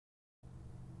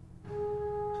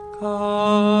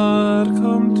Har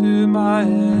kom to my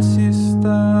assistance.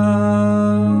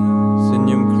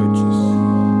 Signum Crucis.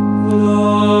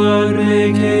 Lord,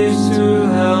 make haste to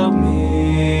help me.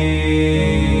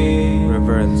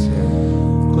 Reverence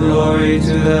Him. Glory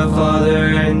to the Father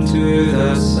and to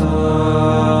the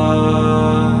Son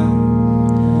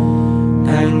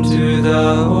and to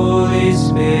the Holy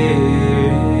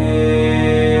Spirit,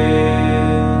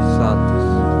 Sanctus.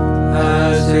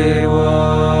 as it was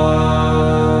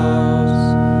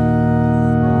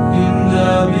in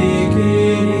the beginning,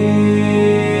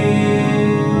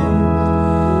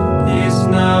 is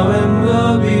now and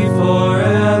will be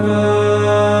forever.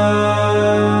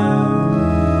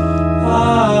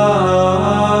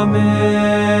 Amen.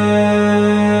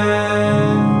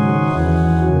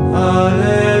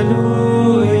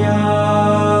 Alleluia.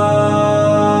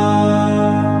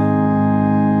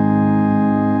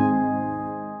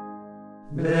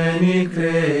 Bene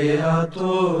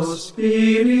Creator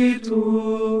Spiritus,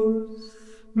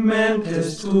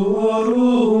 mentes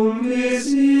tuorum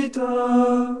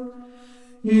visita,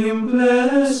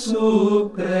 implesu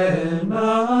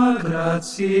plena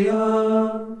gratia,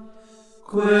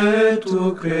 que tu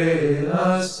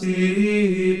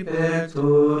creasti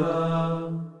pectora,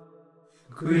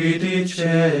 qui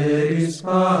diceris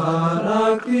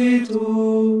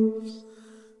Paraclitus,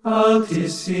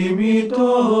 altissimi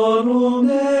donum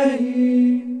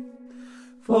Dei,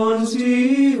 fons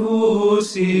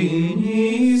vivus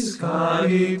ignis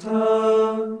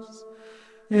caritas,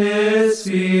 et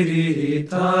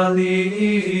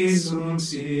spiritualis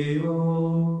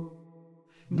unctio.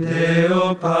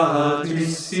 Deo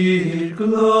Patris sit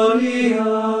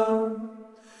gloria,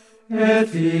 et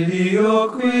Filio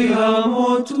qui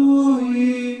amo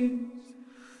tuis,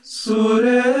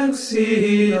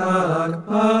 surrexiat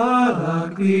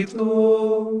Paraclito,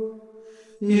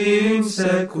 in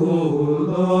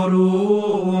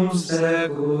saeculorum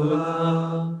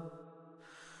saecula.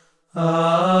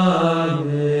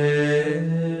 Amen.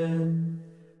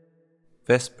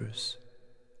 Vespers.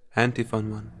 Antiphon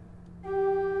 1.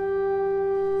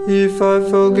 If I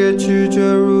forget you,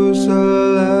 Jerusalem,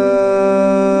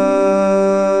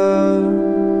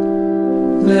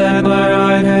 let my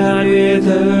right hand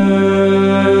wither.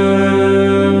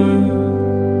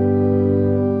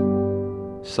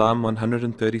 Psalm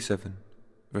 137,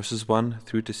 verses 1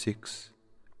 through to 6,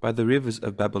 by the rivers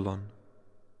of Babylon.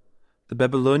 The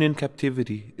Babylonian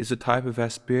captivity is a type of our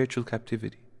spiritual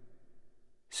captivity.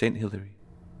 Saint Hilary.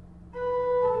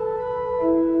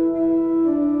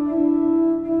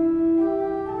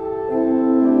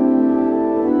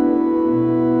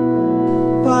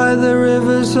 By the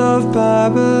rivers of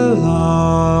Babylon,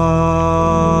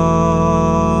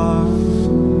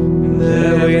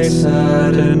 there we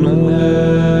sat and wept,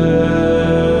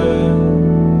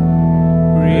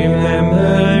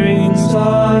 remembering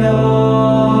Zion,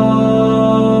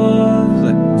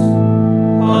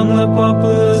 on the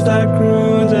poplars that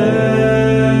grew there.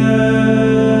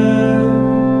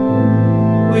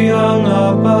 We hung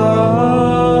about,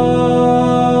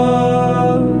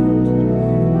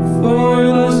 for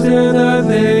it was there that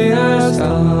they asked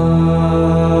us,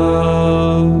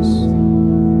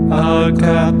 our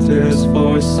captors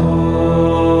for songs,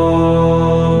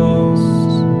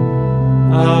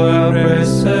 our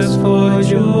oppressors for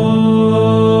joy.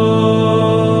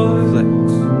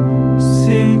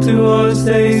 Sing to us,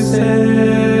 they said,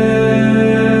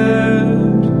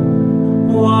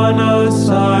 one of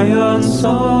Zion's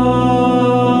songs.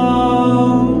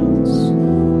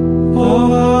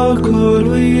 Oh, how could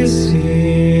we sing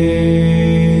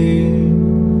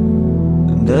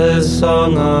the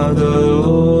song of the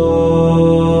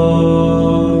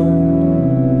Lord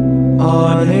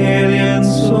on alien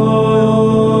soil?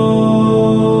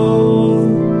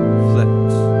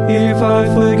 If I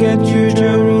forget you,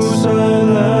 Jerusalem,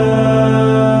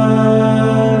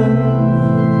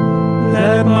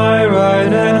 let my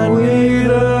right hand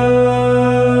wither.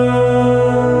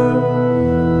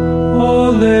 Oh,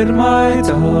 let my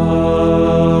tongue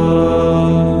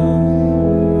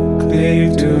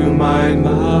cleave to my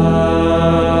mouth.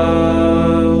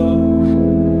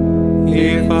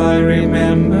 If I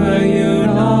remember you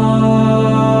not,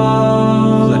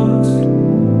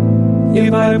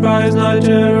 if I prize not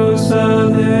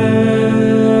Jerusalem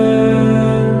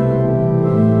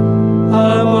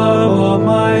above all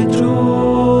my joy.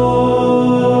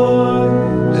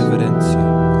 Reverence you.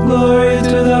 Glory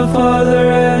to the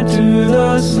Father and to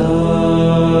the Son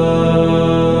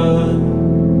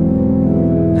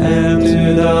and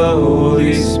to the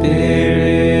Holy Spirit,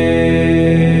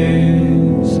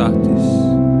 Sanctus.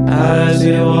 as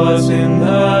it was in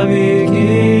the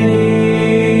beginning,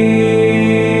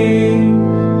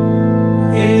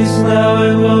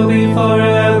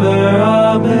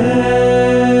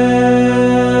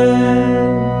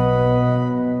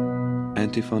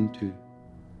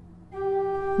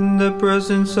 the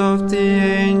presence of the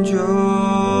angels.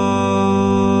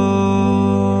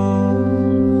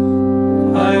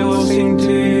 I will sing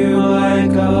to you, my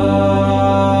God.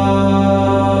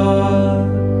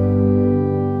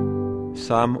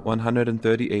 Psalm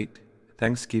 138,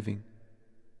 Thanksgiving.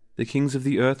 The kings of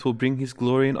the earth will bring his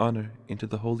glory and honor into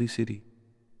the holy city.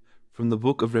 From the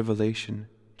book of Revelation,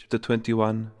 chapter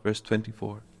 21, verse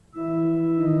 24.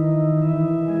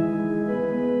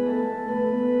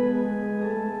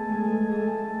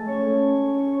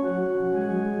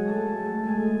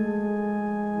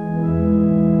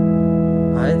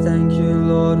 I thank you,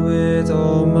 Lord, with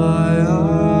all my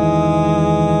heart.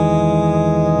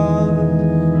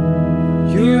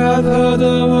 You have heard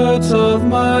the words of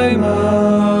my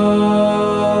mouth.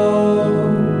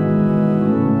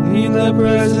 In the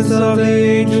presence of the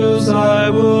angels I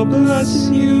will bless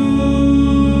you.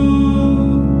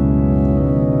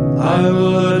 I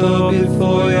will adore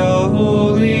before your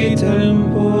holy temple.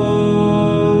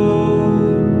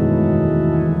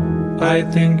 I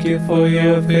thank you for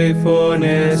your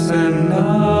faithfulness and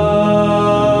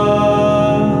love,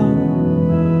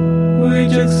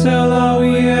 which excel all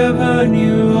we ever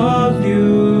knew of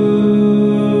you.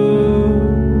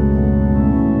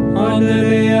 On the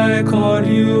day I called,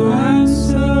 you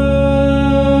answered.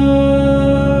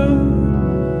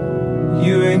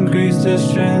 You increased the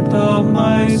strength of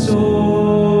my soul.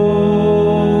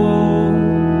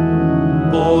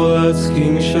 All earth's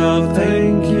kings shall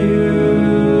thank you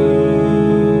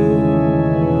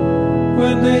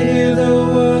when they hear the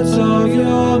words of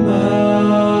your mouth.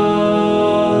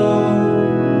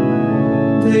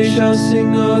 They shall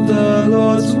sing of the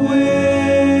Lord's ways.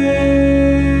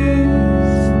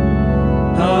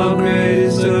 How great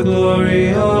is the glory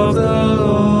of the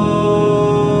Lord.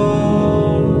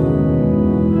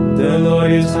 The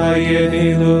Lord is high and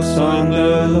he looks on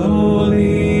the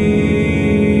lowly,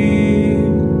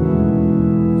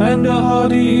 and the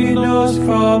haughty he knows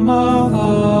from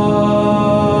afar.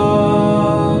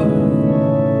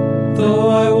 Though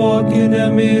I walk in the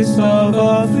midst of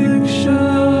affliction,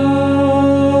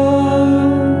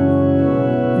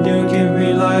 you give me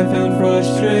life and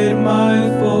frustrate my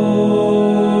foes.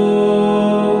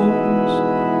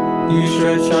 You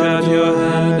stretch out your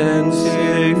hand and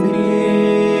save me.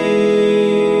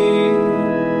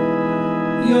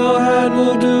 Your hand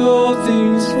will do all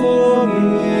things for me.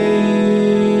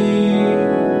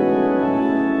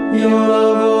 Your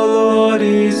love, O Lord,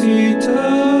 is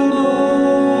eternal.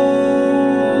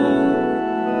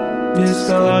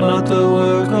 Discard not the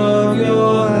work of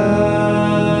your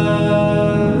hand.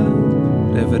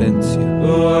 Reverencia.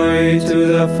 Glory to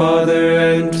the Father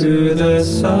and to the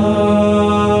Son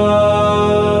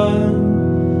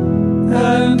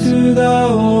and to the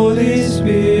Holy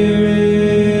Spirit,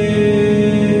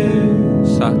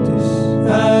 Satis.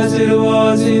 as it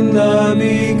was in the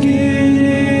beginning,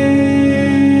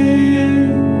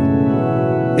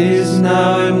 is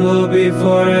now and will be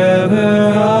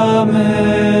forever. Amen.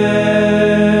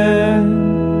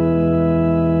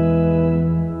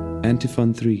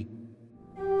 Antiphon 3.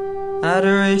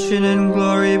 Adoration and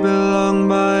glory belong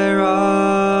by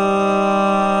right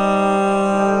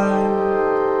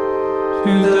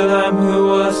to the Lamb who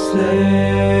was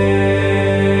slain.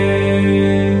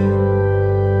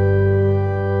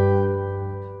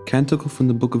 Canticle from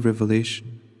the book of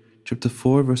Revelation, chapter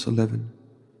 4, verse 11,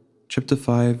 chapter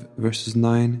 5, verses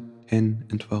 9, 10,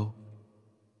 and 12.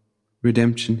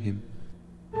 Redemption Hymn.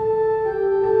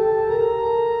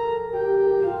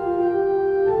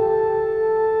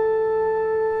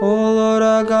 O Lord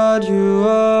our God, you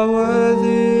are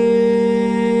worthy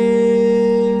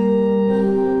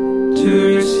to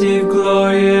receive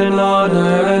glory and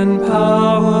honor and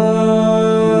power,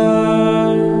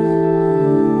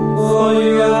 for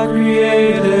you have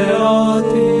created all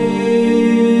things.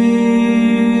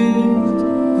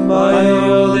 By your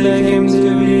will they came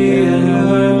to be and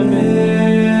were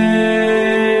made.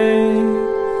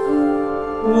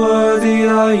 Worthy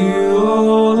are you, O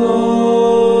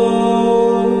Lord,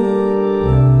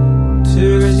 to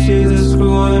receive the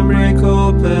scroll and break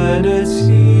open its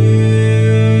seals.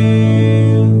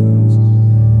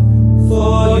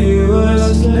 For you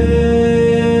were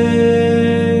slain,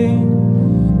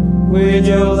 with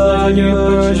your blood you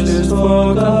purchased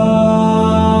for God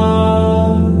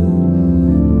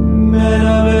men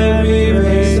of every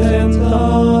race and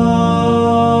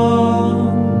tongue,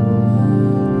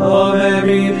 of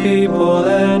every people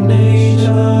and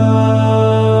nation.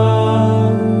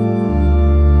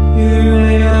 You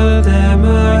made of them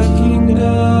a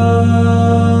kingdom,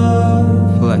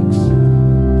 Flex.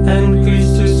 and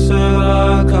priests to serve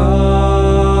our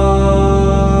God,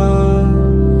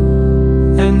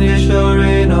 and they shall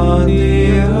reign on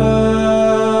the earth.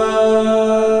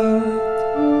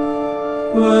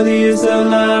 Worthy is the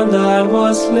Lamb that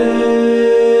was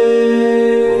slain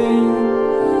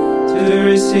to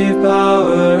receive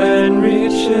power and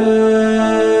riches,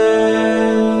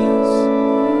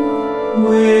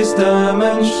 wisdom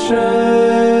and strength,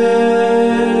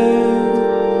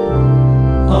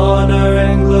 honor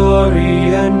and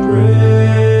glory and praise.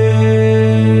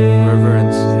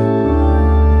 Reverence.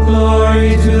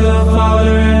 Glory to the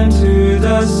Father and to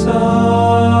the Son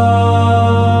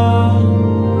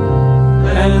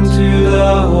and to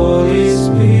the Holy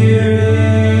Spirit,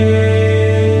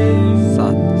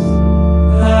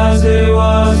 as it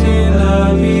was in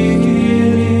the beginning,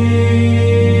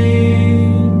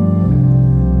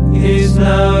 is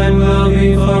now and will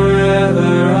be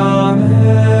forever. Amen.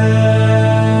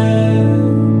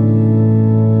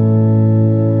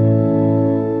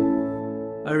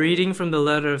 A reading from the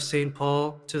letter of St.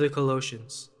 Paul to the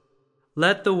Colossians.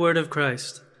 Let the word of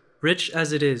Christ, rich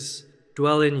as it is,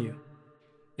 dwell in you,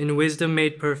 in wisdom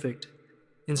made perfect.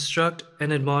 Instruct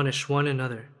and admonish one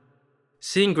another.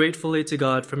 Sing gratefully to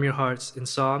God from your hearts in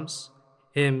psalms,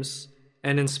 hymns,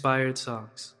 and inspired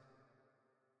songs.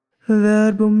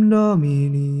 Verbum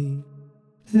Domini,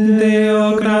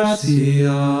 Deo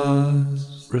gratias.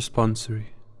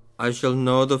 Responsory. I shall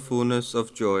know the fullness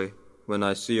of joy when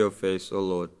I see your face, O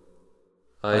Lord.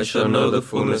 I shall know the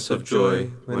fullness of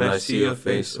joy when I see your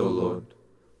face, O Lord.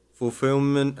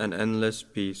 Fulfillment and endless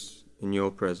peace in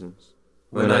your presence.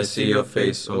 When I see your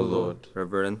face, O Lord.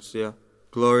 Reverencia.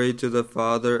 Glory to the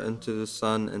Father, and to the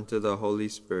Son, and to the Holy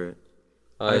Spirit.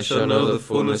 I shall know the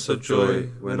fullness of joy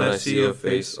when I see your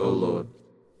face, O Lord.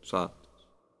 Sat.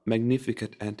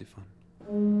 Magnificat antiphon.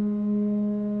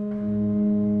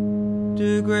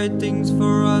 Do great things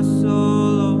for us, O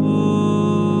Lord.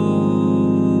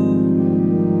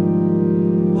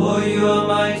 For you are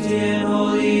mighty and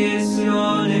holy is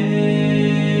your name.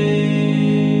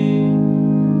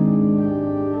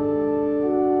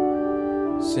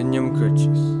 Signum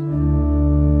Crucis.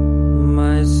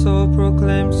 My soul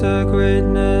proclaims the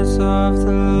greatness of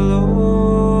the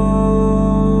Lord.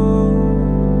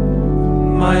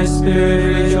 My spirit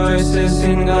rejoices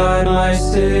in God my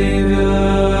Savior,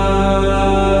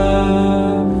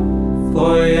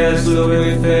 for he has looked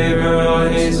with favor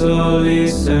on his lowly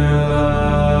servant.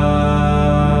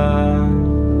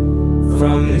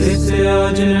 From this day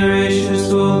all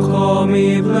generations will call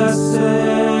me blessed.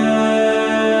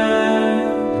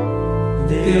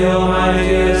 The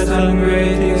Almighty has done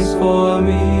great things for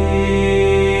me,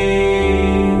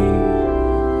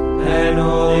 and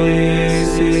holy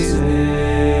is his name.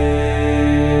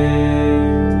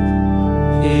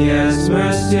 He has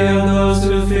mercy on those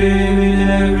who fear him in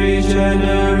every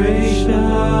generation.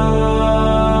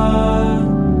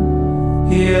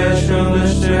 He has shown the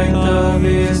strength of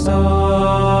his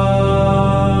arm.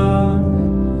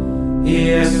 He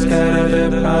has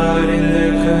scattered the proud in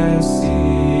their conceit.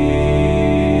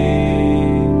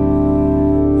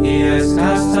 He has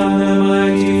cast down the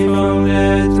mighty from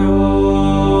their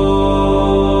thrones,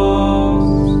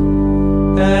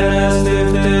 and has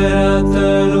lifted up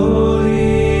the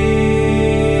lowly.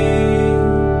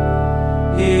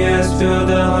 He has filled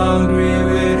the hungry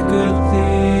with good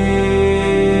things,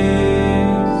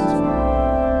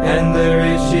 and the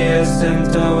rich he has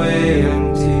sent away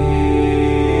empty.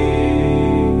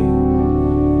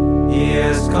 He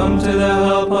has come to the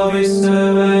help of his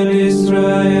servant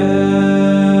Israel,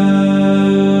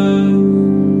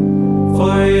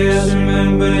 for he has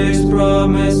remembered his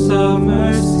promise of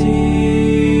mercy,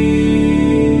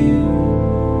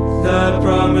 the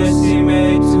promise he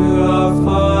made to our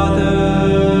fathers,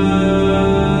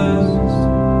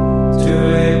 to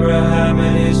Abraham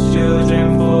and his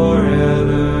children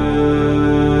forever.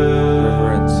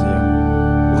 Reverencia.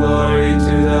 Glory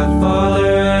to the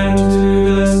Father and to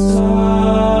the Son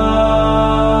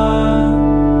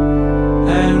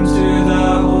and to the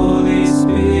Holy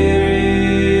Spirit,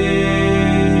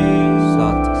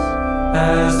 Satis.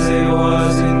 as it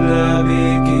was in the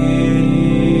beginning,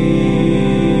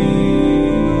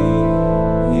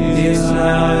 is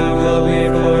now and will be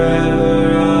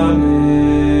forever. Amen.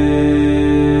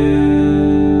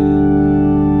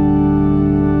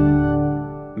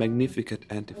 Magnificat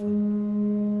antiphon.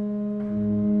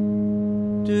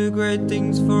 Do great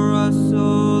things for us, O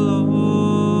Lord.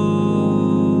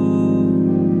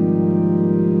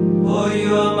 For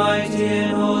you are mighty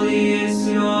and holy is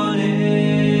your name.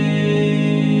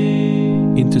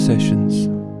 Intercessions.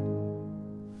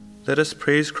 Let us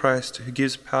praise Christ, who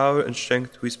gives power and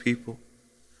strength to his people,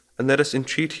 and let us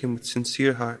entreat him with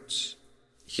sincere hearts.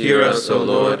 Hear us, O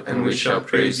Lord, and we shall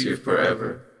praise you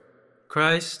forever.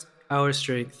 Christ, our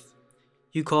strength,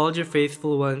 you called your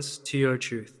faithful ones to your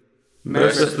truth.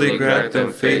 Mercifully grant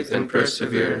them faith and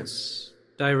perseverance,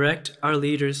 Direct our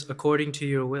leaders according to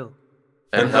your will.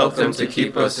 and help them to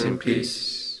keep us in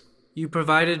peace. You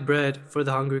provided bread for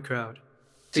the hungry crowd.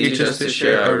 Teach us to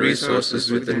share our resources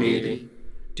with the needy.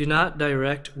 Do not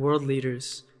direct world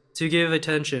leaders to give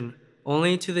attention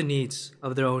only to the needs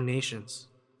of their own nations.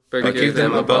 But give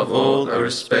them above all a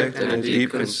respect and a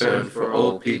deep concern for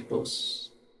all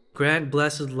peoples. Grant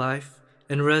blessed life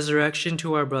and resurrection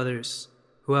to our brothers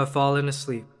who have fallen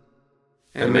asleep.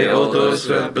 And may all those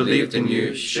who have believed in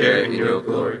you share in your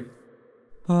glory.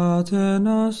 Pater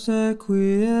noster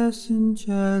qui es in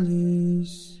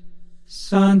celis,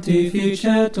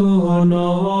 sanctificetur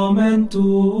nomen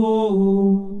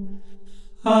tuum,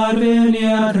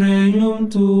 adveniat regnum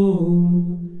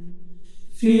tuum,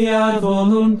 fiat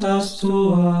voluntas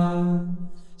tua,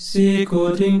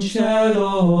 sicut in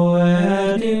cielo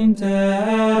et in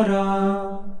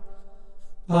terra.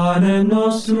 Panem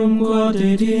nostrum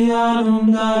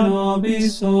quotidianum da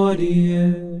nobis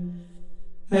hodie,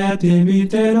 et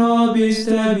dimitte nobis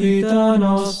debita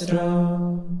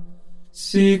nostra,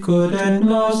 sicut et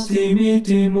nos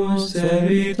dimittimus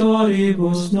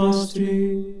debitoribus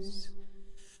nostris,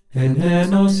 et ne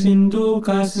nos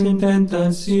inducas in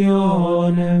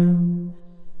tentationem,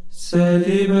 sed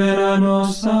libera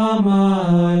nos a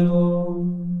malo.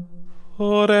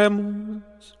 Oremus.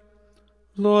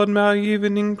 Lord, may our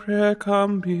evening prayer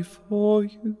come before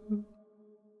you,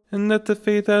 and let the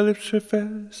faith our lips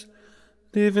profess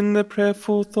live in the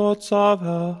prayerful thoughts of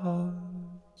our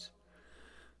hearts.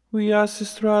 We ask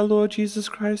this through our Lord Jesus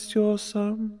Christ, your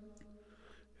Son,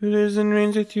 who lives and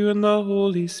reigns with you in the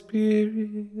Holy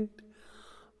Spirit,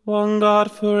 one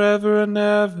God forever and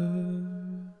ever.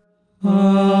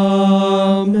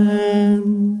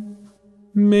 Amen.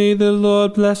 May the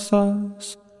Lord bless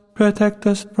us, protect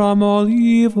us from all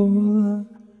evil,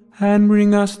 and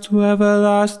bring us to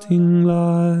everlasting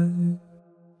life.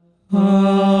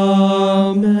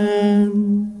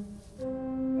 Amen.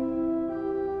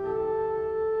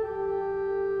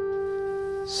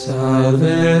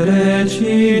 Salve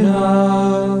Regina,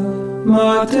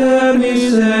 Mater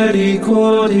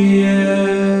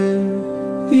misericordiae,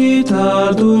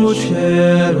 vita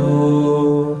dulcero,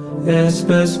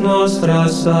 espes nostra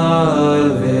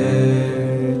salve.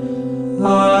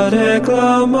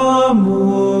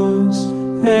 Reclamamus,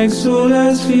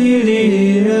 exules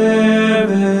filii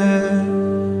Eve,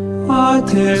 a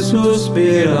te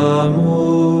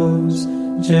suspiramus,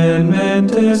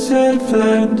 gementes et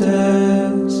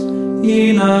flentes,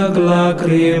 in ac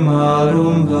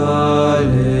lacrimarum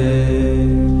vale.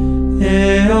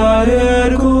 Ea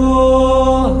ergo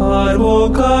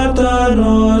advocata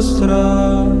nostra,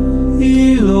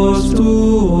 illos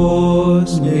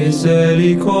tuos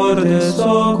misericordes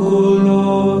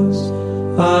oculos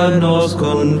a nos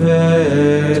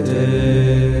converte,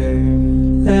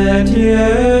 et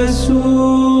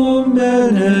Iesum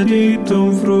benedictum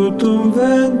fructum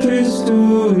ventris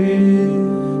tui,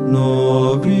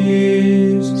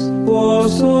 nobis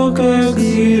vos hoc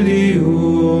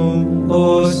exilium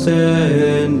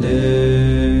ostende.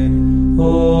 O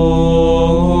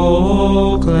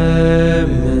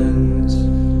clemens,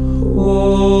 O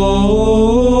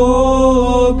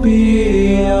pie